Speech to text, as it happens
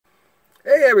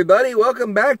Hey everybody,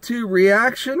 welcome back to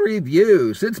Reaction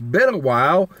Reviews. It's been a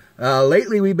while.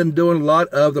 Lately we've been doing a lot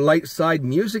of the light side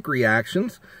music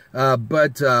reactions,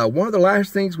 but one of the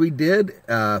last things we did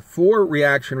for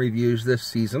Reaction Reviews this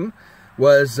season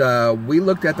was we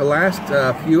looked at the last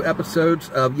few episodes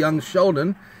of Young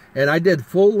Sheldon, and I did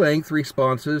full-length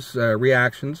responses,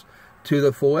 reactions to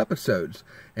the full episodes.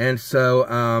 And so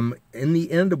in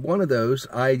the end of one of those,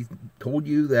 I told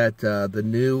you that the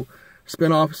new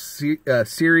spinoff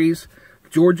series,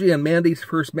 Georgie and Mandy's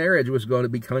First Marriage, was going to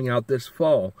be coming out this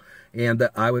fall, and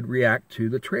that I would react to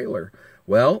the trailer.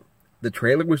 Well, the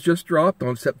trailer was just dropped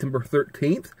on September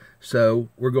 13th, so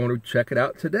we're going to check it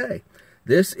out today.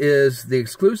 This is the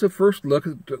exclusive first look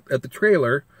at the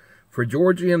trailer for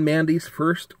Georgie and Mandy's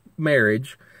First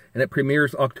Marriage, and it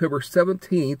premieres October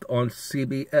 17th on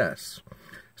CBS.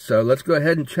 So let's go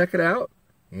ahead and check it out,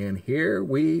 and here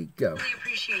we go. I really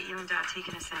appreciate you and Dad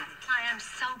taking us in. I am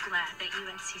so glad that you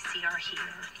and Cece are here.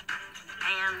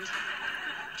 And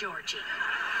Georgie.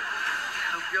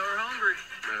 Hope you're hungry.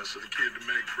 So the kid to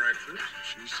make breakfast.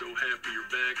 She's so happy you're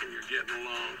back and you're getting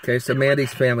along. Okay, so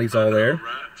Mandy's family's all there.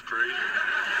 Right, it's crazy.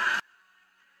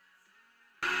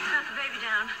 Got the baby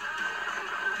down.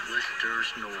 Listen to her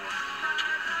snore.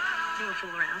 You won't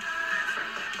fool around.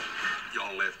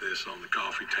 Y'all left this on the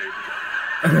coffee table.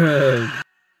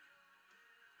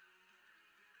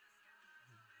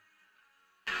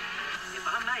 If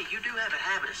I may, you do have a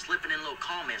habit of slipping in little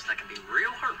comments that can be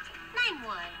real hurtful. Name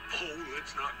one. Oh,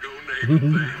 let's not go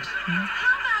naming things.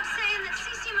 How about saying that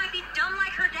Cece might be dumb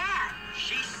like her dad?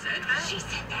 She said that? She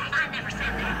said that. I never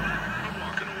said that. I'm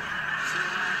walking away.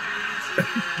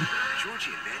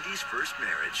 Georgie and Mandy's First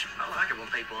Marriage I like it when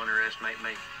people underestimate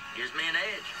me. Gives me an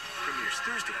edge. premieres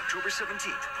Thursday, October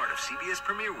 17th, part of CBS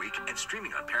Premiere Week and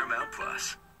streaming on Paramount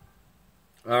Plus.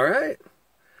 All right,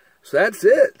 so that's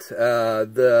it.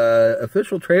 The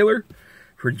official trailer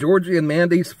for Georgie and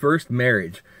Mandy's First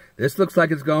Marriage. This looks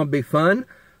like it's going to be fun.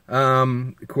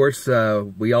 Of course,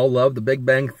 we all love The Big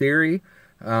Bang Theory.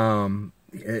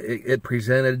 It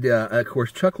presented, of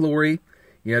course, Chuck Lorre,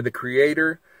 you know, the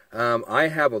creator. I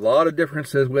have a lot of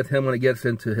differences with him when it gets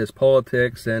into his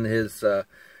politics and his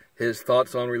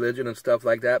thoughts on religion and stuff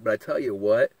like that. But I tell you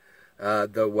what,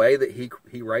 the way that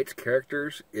he writes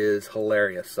characters is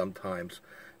hilarious sometimes.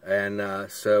 And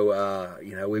so,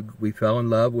 you know, we fell in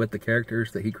love with the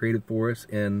characters that he created for us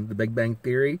in The Big Bang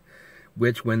Theory,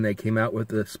 which when they came out with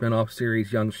the spinoff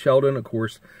series Young Sheldon, of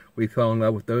course, we fell in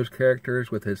love with those characters,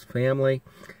 with his family.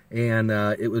 And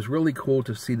it was really cool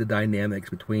to see the dynamics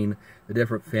between the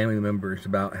different family members,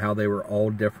 about how they were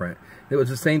all different. It was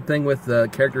the same thing with the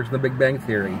characters in The Big Bang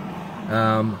Theory.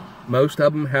 Most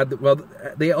of them had, well,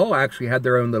 they all actually had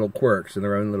their own little quirks in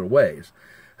their own little ways,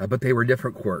 but they were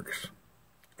different quirks.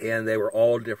 And they were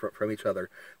all different from each other.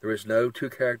 There was no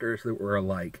two characters that were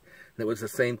alike. And it was the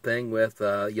same thing with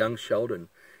Young Sheldon.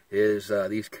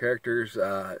 These characters,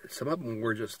 some of them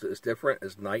were just as different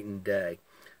as night and day.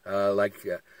 Well,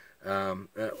 I'm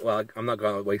not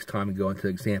going to waste time and go into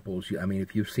examples. I mean,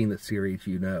 if you've seen the series,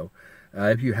 you know.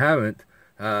 If you haven't,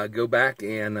 go back,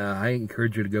 and I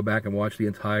encourage you to go back and watch the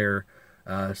entire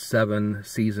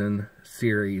 7-season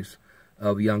series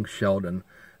of Young Sheldon.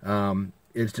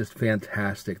 It's just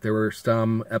fantastic. There were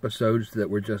some episodes that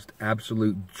were just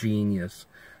absolute genius.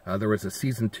 There was a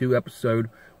season 2 episode,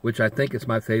 which I think is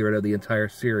my favorite of the entire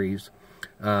series,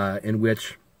 in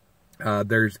which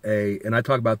there's and I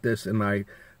talk about this in my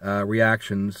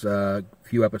reactions a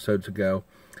few episodes ago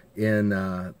in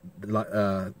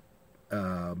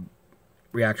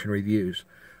reaction reviews,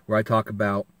 where I talk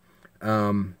about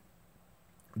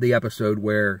the episode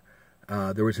where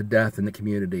there was a death in the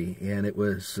community, and it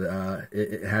was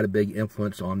it had a big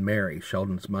influence on Mary,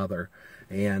 Sheldon's mother,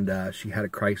 and she had a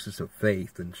crisis of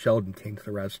faith, and Sheldon came to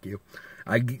the rescue.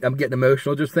 I'm getting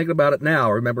emotional just thinking about it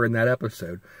now, remembering that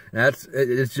episode.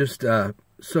 It's just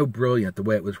so brilliant the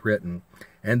way it was written.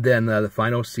 And then the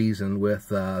final season with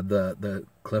the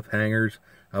cliffhangers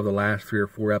of the last 3 or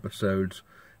 4 episodes.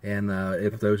 And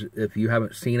if you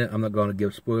haven't seen it, I'm not going to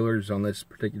give spoilers on this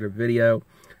particular video,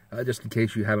 just in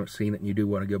case you haven't seen it and you do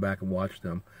want to go back and watch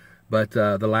them. But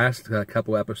the last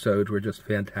couple episodes were just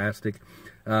fantastic.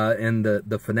 And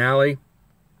the finale,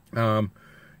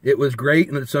 it was great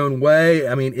in its own way.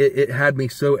 I mean, it had me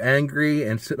so angry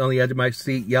and sitting on the edge of my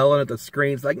seat yelling at the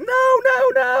screens like, no, no,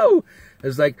 no.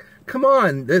 It's like, come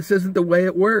on, this isn't the way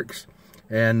it works.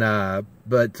 And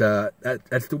but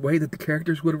that's the way that the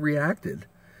characters would have reacted.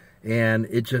 And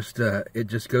it just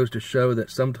goes to show that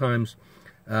sometimes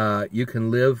you can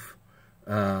live,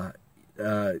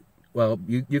 well,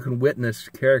 you can witness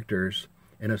characters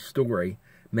in a story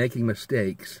making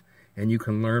mistakes, and you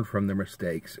can learn from their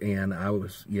mistakes. And I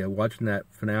was, watching that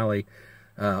finale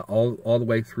all the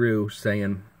way through,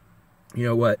 saying, you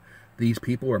know what, these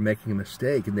people are making a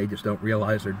mistake and they just don't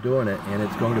realize they're doing it, and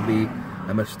it's going to be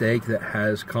a mistake that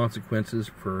has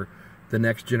consequences for the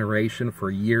next generation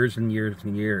for years and years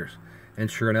and years.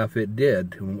 And sure enough, it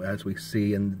did, as we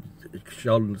see in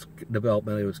Sheldon's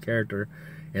development of his character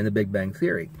in The Big Bang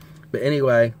Theory. But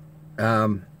anyway,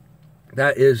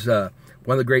 that is one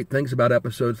of the great things about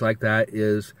episodes like that,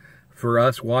 is for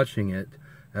us watching it,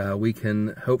 we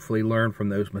can hopefully learn from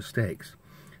those mistakes.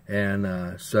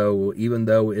 And so even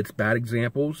though it's bad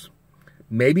examples,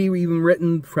 maybe even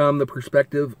written from the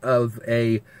perspective of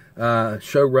a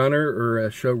showrunner or a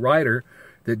show writer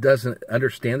that doesn't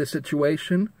understand the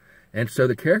situation, and so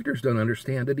the characters don't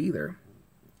understand it either.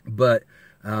 But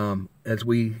as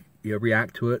we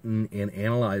react to it and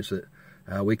analyze it,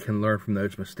 we can learn from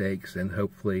those mistakes, and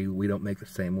hopefully we don't make the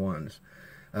same ones.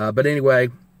 But anyway,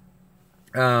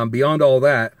 beyond all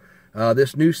that,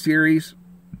 this new series,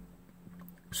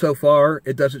 so far,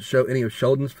 it doesn't show any of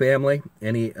Sheldon's family,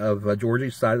 any of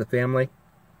Georgie's side of the family.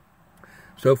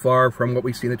 So far, from what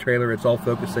we see in the trailer, it's all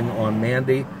focusing on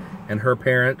Mandy and her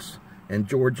parents, and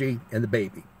Georgie and the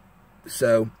baby.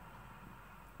 So,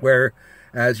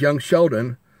 whereas young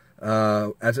Sheldon,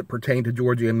 as it pertained to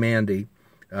Georgie and Mandy,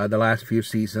 the last few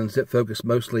seasons, it focused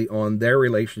mostly on their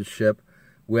relationship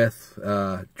with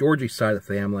Georgie's side of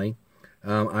the family.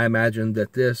 I imagine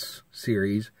that this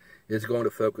series is going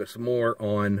to focus more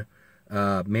on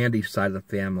Mandy's side of the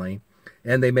family,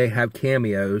 and they may have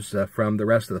cameos from the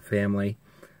rest of the family,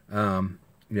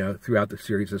 throughout the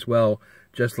series as well,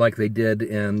 just like they did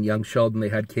in Young Sheldon. They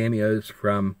had cameos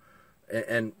from,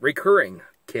 and recurring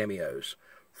cameos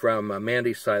from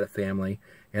Mandy's side of the family,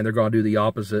 and they're going to do the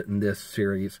opposite in this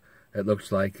series, it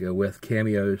looks like, with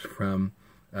cameos from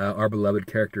our beloved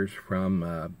characters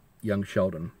from Young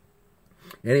Sheldon.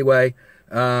 Anyway,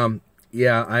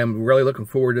 yeah, I'm really looking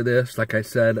forward to this. Like I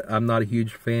said, I'm not a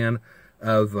huge fan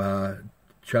of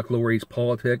Chuck Lorre's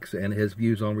politics and his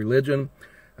views on religion,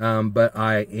 but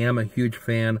I am a huge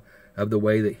fan of the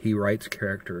way that he writes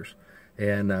characters.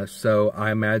 And so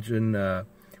I imagine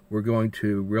we're going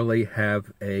to really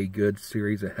have a good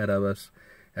series ahead of us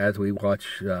as we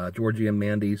watch Georgie and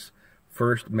Mandy's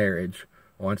first marriage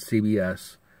on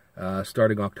CBS,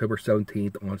 starting October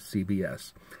 17th on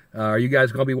CBS. Are you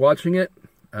guys going to be watching it?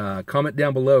 Comment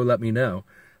down below, let me know.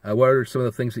 What are some of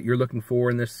the things that you're looking for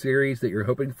in this series that you're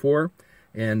hoping for?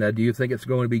 And do you think it's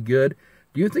going to be good?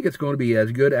 Do you think it's going to be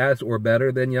as good as or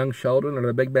better than Young Sheldon or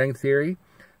The Big Bang Theory?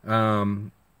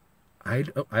 I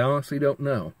honestly don't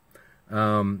know.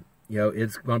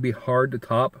 It's going to be hard to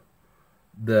top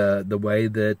the way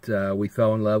that we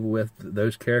fell in love with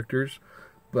those characters.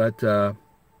 But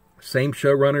same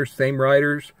showrunners, same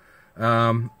writers.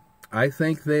 I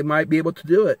think they might be able to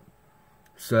do it.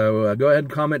 So go ahead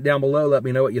and comment down below. Let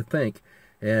me know what you think.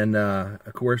 And,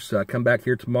 of course, come back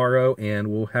here tomorrow, and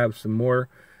we'll have some more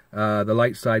the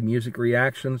Light Side music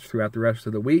reactions throughout the rest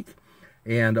of the week.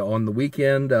 And on the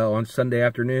weekend, on Sunday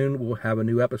afternoon, we'll have a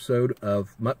new episode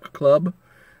of Muck Club,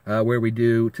 where we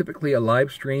do typically a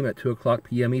live stream at 2:00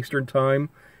 p.m. Eastern Time.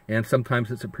 And sometimes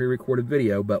it's a pre-recorded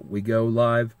video, but we go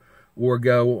live or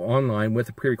go online with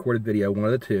a pre-recorded video, one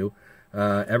of the two,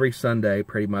 every Sunday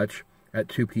pretty much, at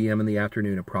 2 p.m. in the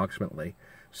afternoon approximately.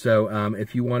 So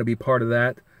if you want to be part of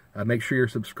that, make sure you're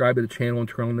subscribed to the channel and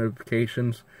turn on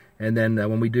notifications. And then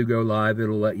when we do go live,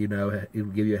 it'll let you know,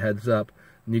 it'll give you a heads up,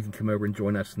 and you can come over and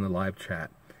join us in the live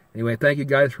chat. Anyway, thank you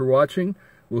guys for watching.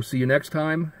 We'll see you next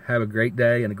time. Have a great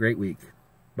day and a great week.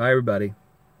 Bye, everybody.